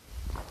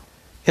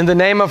In the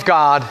name of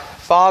God,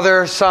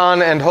 Father,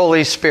 Son, and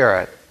Holy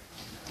Spirit.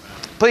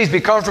 Please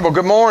be comfortable.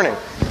 Good morning.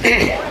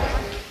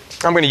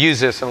 I'm going to use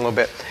this in a little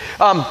bit.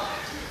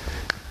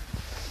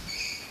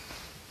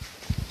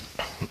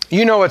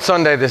 You know what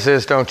Sunday this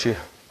is, don't you?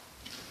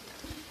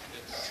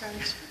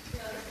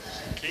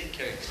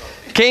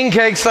 King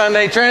Cake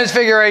Sunday,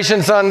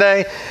 Transfiguration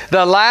Sunday,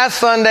 the last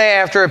Sunday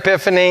after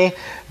Epiphany,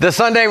 the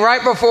Sunday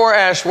right before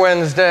Ash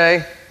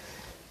Wednesday.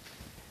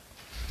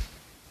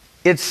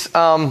 It's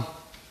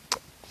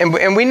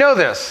and we know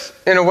this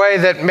in a way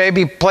that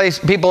maybe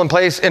people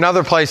in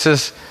other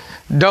places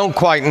don't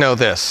quite know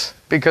this,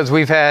 because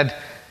we've had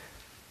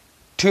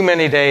too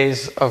many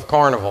days of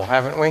carnival,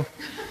 haven't we?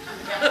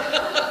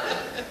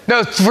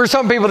 No, for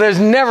some people, there's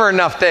never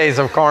enough days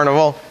of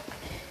carnival.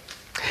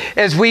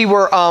 As we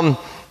were,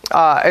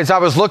 as I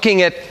was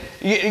looking at,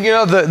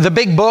 the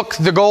big book,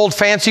 the gold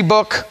fancy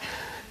book,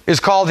 is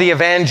called the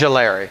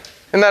Evangelary.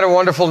 Isn't that a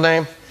wonderful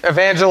name?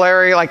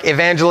 Evangelary, like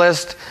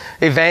evangelist,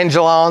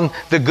 evangelon,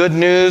 the good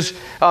news.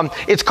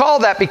 It's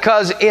called that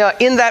because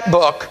in that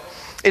book,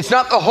 it's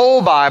not the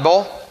whole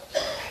Bible,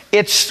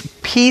 it's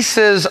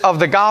pieces of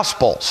the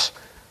Gospels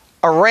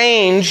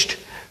arranged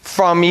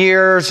from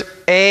years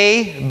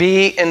A,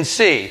 B, and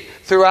C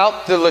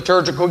throughout the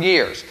liturgical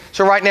years.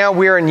 So right now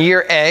we're in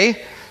year A,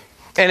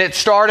 and it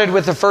started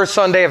with the first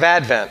Sunday of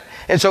Advent.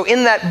 And so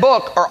in that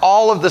book are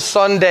all of the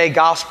Sunday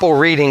Gospel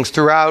readings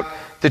throughout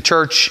the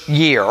church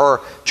year, or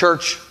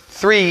church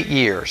 3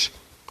 years.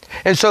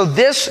 And so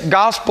this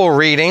Gospel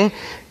reading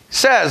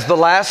says the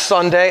last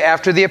Sunday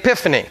after the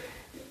Epiphany.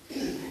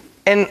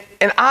 And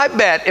I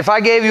bet if I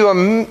gave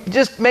you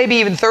just maybe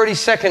even 30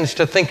 seconds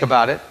to think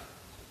about it,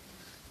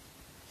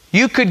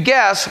 you could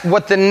guess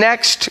what the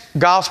next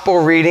Gospel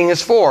reading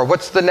is for.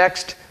 What's the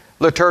next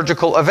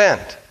liturgical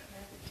event?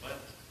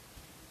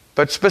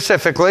 But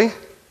specifically,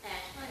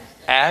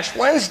 Ash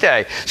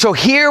Wednesday. So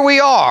here we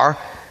are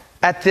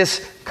at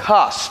this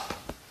cusp,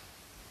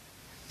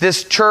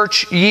 this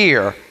church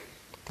year,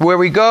 where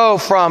we go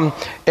from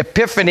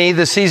Epiphany,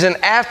 the season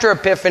after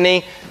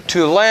Epiphany,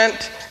 to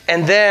Lent,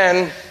 and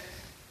then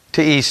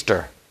to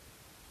Easter.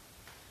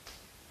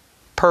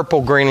 Purple,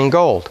 green, and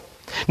gold.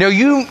 Now,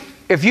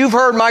 if you've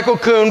heard Michael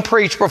Kuhn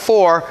preach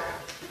before,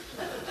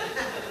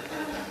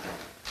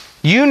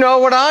 you know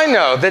what I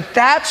know,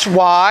 that's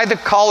why the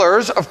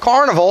colors of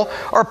Carnival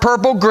are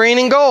purple, green,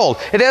 and gold.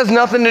 It has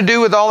nothing to do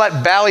with all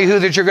that ballyhoo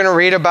that you're going to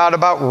read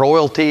about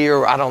royalty,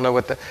 or I don't know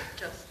what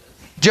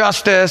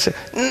Justice.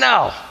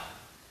 No.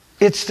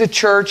 It's the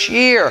church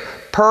year.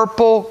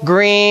 Purple,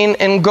 green,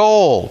 and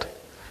gold.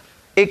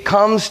 It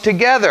comes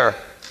together,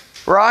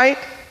 right?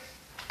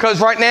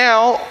 Because right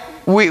now,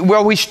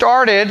 we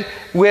started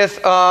with,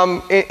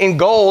 in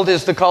gold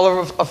is the color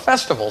of a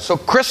festival. So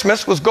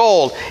Christmas was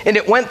gold. And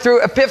it went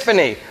through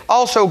Epiphany,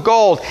 also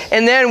gold.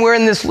 And then we're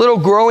in this little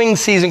growing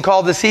season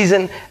called the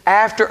season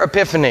after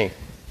Epiphany.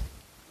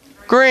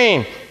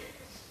 Green.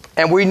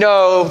 And we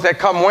know that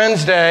come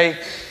Wednesday,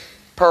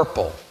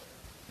 purple.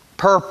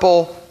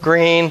 Purple,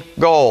 green,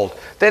 gold.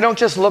 They don't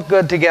just look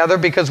good together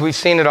because we've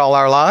seen it all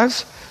our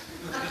lives.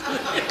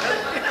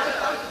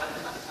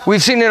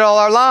 We've seen it all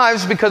our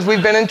lives because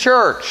we've been in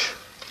church.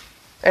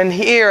 And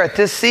here at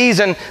this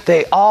season,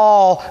 they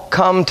all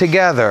come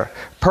together.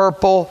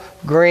 Purple,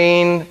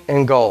 green,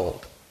 and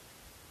gold.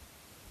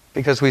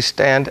 Because we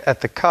stand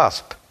at the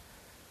cusp.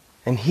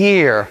 And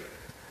here,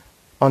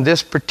 on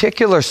this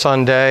particular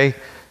Sunday,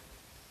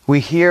 we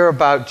hear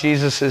about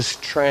Jesus'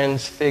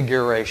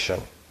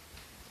 transfiguration.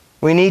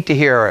 We need to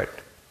hear it.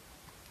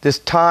 This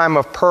time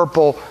of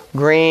purple,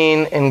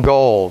 green, and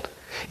gold.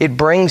 It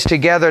brings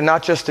together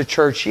not just the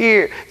church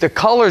year, the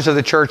colors of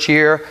the church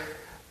year,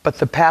 but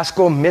the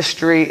Paschal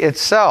mystery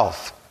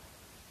itself.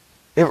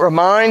 It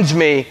reminds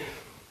me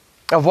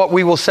of what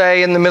we will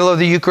say in the middle of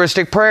the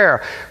Eucharistic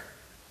prayer,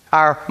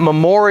 our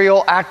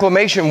memorial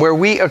acclamation, where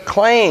we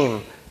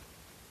acclaim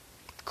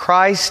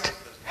Christ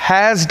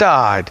has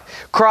died.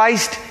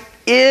 Christ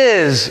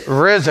is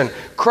risen.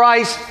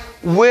 Christ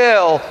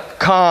will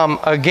come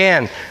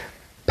again.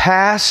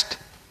 Past,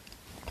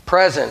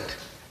 present,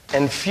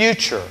 and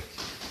future.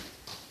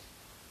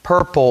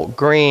 Purple,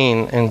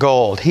 green, and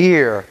gold.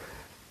 Here,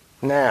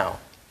 now.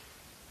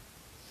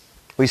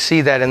 We see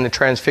that in the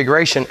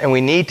Transfiguration, and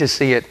we need to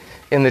see it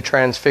in the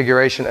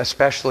Transfiguration,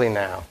 especially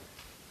now.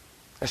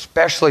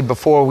 Especially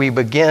before we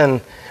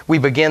begin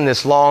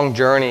this long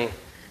journey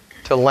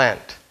to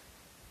Lent.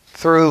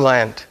 Through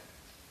Lent.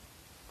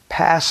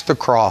 Past the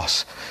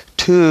cross.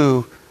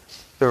 To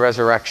the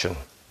resurrection.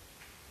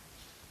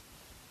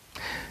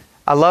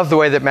 I love the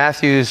way that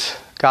Matthew's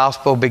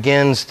Gospel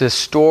begins this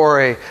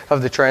story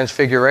of the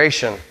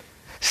Transfiguration.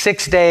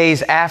 6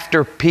 days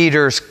after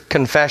Peter's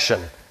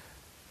confession.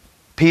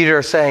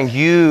 Peter saying,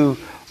 "You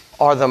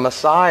are the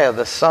Messiah,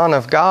 the Son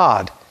of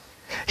God."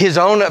 His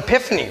own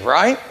epiphany,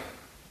 right?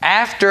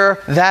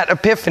 After that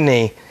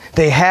epiphany,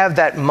 they have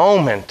that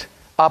moment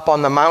up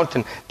on the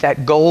mountain,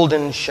 that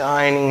golden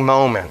shining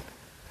moment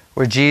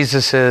where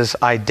Jesus'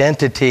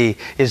 identity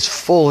is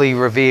fully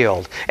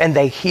revealed. And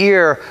they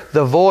hear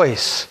the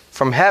voice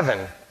from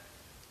heaven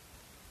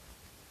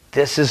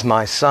This is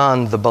my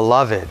Son, the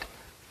beloved,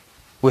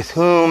 with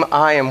whom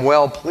I am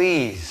well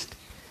pleased.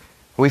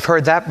 We've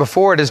heard that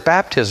before at his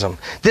baptism.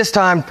 This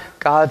time,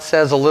 God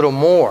says a little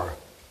more.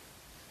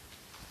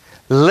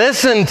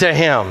 Listen to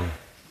him.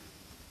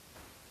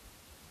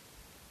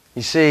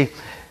 You see,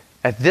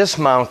 at this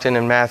mountain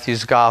in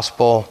Matthew's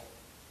gospel,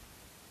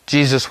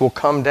 Jesus will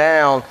come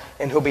down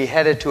and he'll be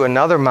headed to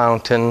another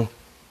mountain,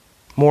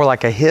 more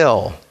like a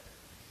hill,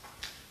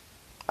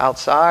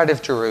 outside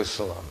of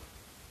Jerusalem,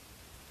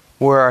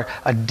 where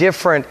a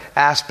different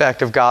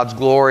aspect of God's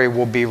glory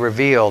will be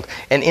revealed.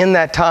 And in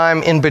that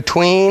time in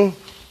between,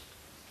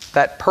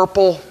 that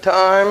purple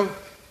time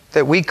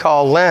that we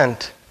call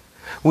Lent,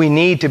 we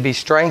need to be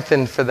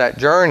strengthened for that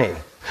journey.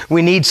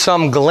 We need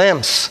some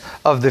glimpse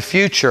of the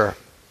future.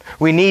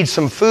 We need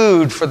some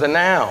food for the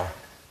now.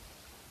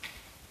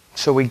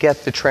 So we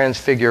get the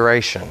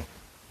transfiguration.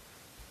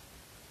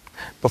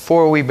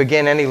 Before we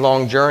begin any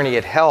long journey,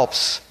 it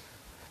helps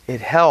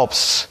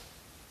to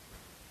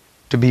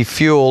be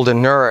fueled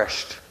and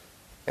nourished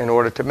in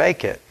order to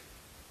make it.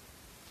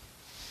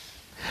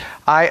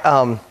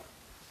 I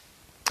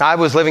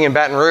was living in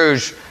Baton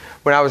Rouge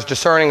when I was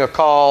discerning a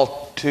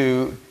call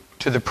to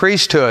the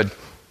priesthood.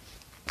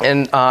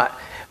 And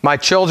my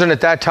children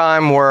at that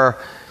time were,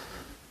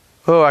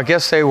 I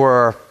guess they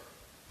were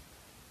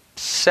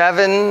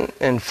 7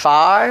 and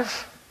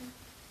 5,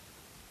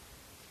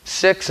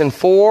 6 and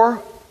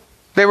 4.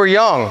 They were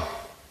young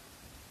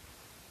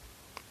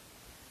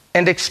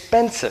and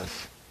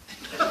expensive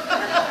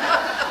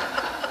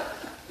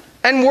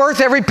and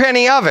worth every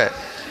penny of it.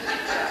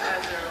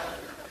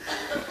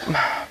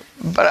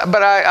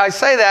 But I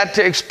say that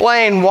to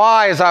explain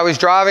why, as I was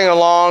driving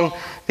along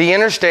the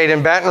interstate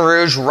in Baton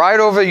Rouge, right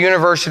over the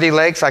University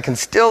Lakes, I can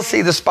still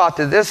see the spot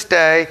to this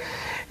day.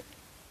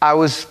 I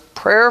was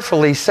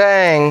prayerfully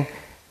saying,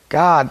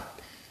 God,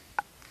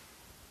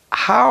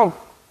 how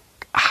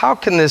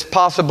can this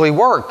possibly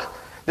work?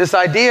 This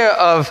idea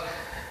of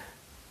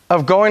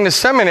going to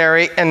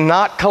seminary and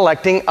not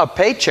collecting a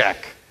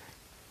paycheck.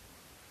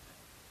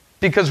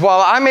 Because while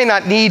I may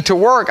not need to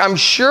work, I'm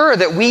sure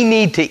that we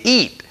need to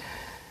eat.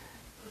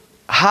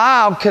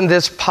 How can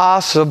this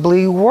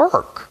possibly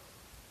work?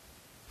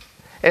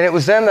 And it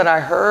was then that I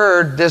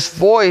heard this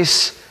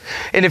voice.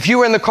 And if you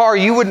were in the car,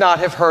 you would not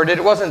have heard it.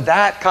 It wasn't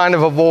that kind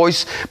of a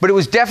voice, but it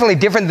was definitely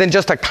different than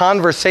just a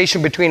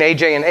conversation between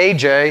AJ and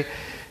AJ.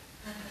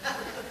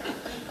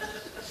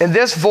 And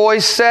this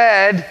voice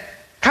said,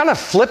 kind of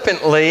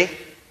flippantly,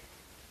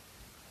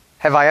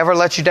 "Have I ever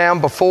let you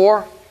down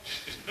before?"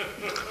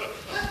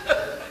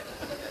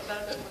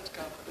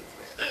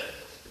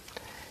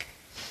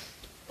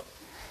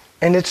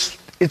 And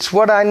it's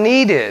what I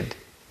needed.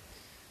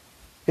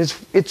 It's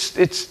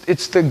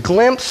the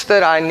glimpse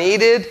that I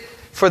needed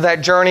for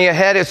that journey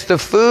ahead. It's the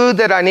food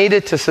that I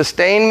needed to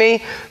sustain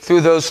me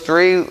through those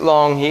 3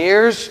 long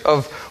years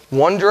of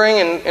wondering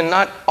and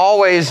not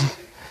always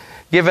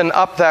giving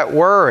up that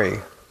worry.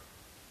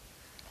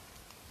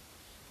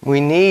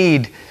 We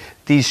need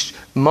these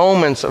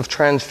moments of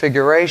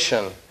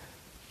transfiguration,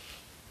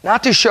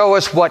 not to show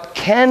us what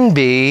can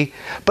be,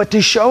 but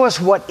to show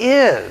us what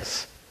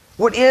is.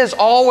 What is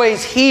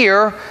always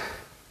here,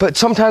 but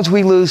sometimes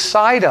we lose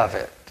sight of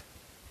it.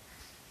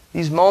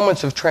 These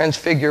moments of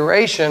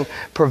transfiguration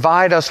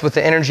provide us with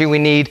the energy we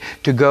need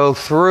to go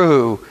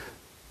through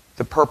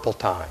the purple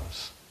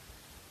times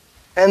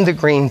and the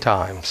green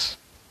times.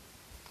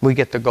 We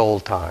get the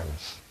gold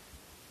times.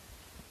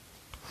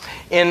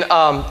 In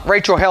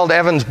Rachel Held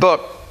Evans'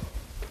 book,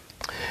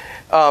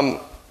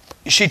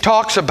 she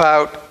talks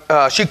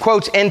about, she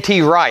quotes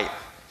N.T. Wright,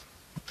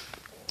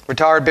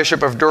 retired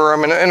Bishop of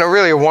Durham, and a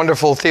really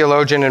wonderful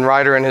theologian and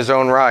writer in his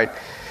own right.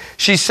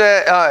 He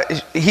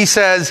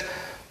says,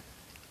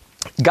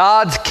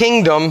 God's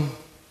kingdom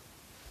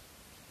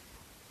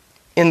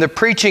in the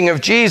preaching of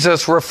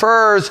Jesus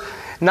refers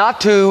not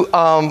to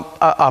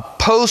a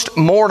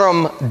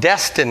post-mortem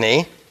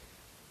destiny,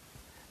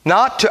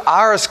 not to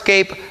our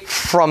escape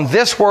from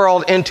this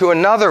world into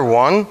another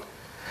one,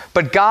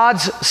 but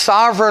God's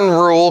sovereign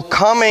rule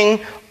coming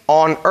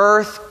on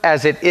earth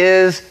as it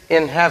is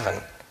in heaven.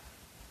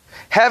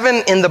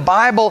 Heaven in the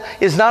Bible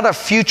is not a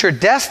future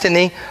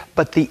destiny,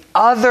 but the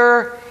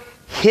other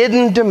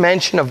hidden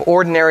dimension of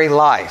ordinary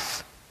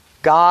life.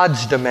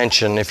 God's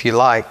dimension, if you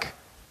like.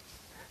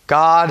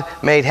 God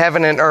made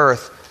heaven and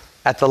earth.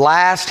 At the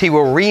last, He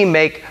will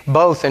remake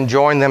both and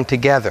join them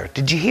together.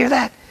 Did you hear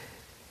that?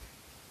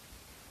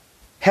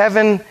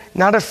 Heaven,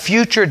 not a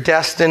future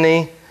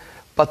destiny,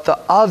 but the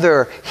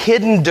other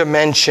hidden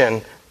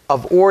dimension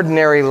of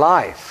ordinary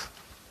life.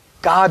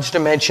 God's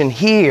dimension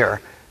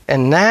here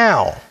and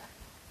now.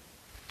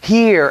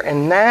 Here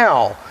and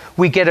now,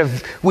 we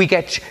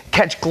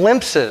catch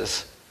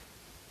glimpses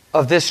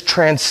of this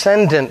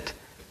transcendent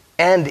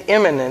and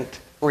imminent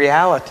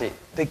reality,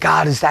 that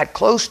God is that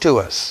close to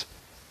us.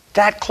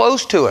 That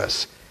close to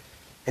us.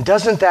 And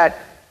doesn't that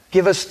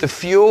give us the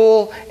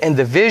fuel and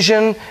the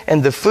vision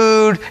and the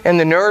food and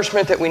the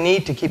nourishment that we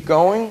need to keep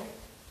going?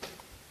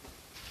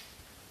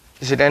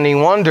 Is it any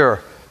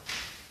wonder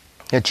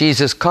that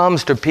Jesus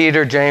comes to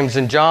Peter, James,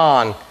 and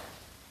John,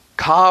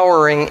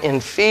 cowering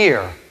in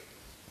fear,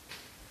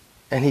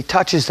 and he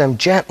touches them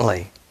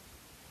gently.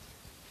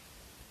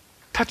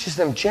 Touches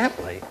them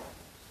gently.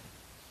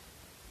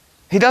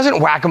 He doesn't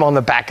whack them on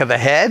the back of the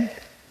head.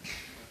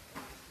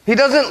 He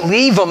doesn't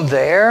leave them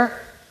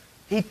there.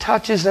 He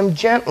touches them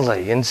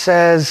gently and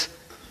says,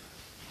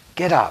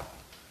 "Get up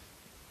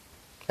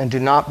and do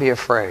not be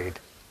afraid."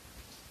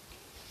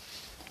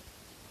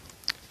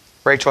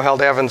 Rachel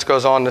Held Evans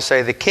goes on to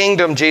say, the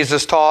kingdom,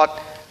 Jesus taught,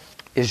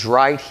 is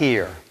right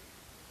here.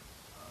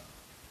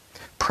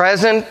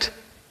 Present,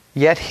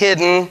 yet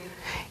hidden.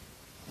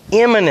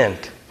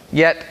 Imminent,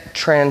 yet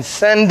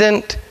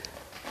transcendent.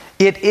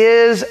 It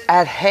is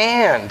at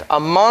hand,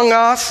 among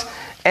us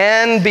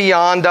and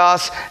beyond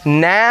us,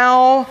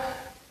 now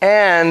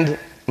and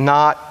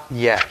not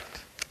yet.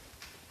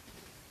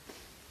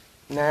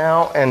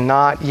 Now and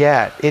not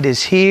yet. It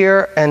is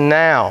here and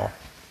now.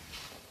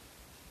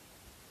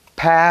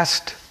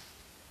 Past,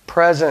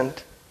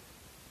 present,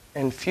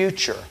 and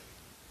future.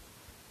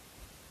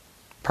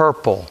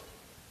 Purple,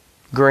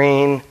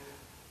 green,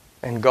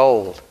 and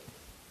gold.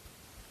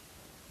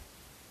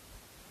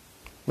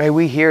 May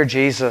we hear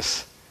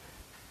Jesus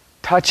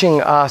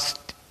touching us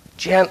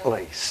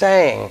gently,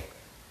 saying,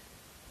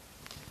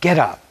 "Get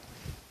up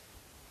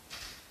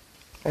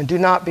and do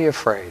not be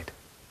afraid."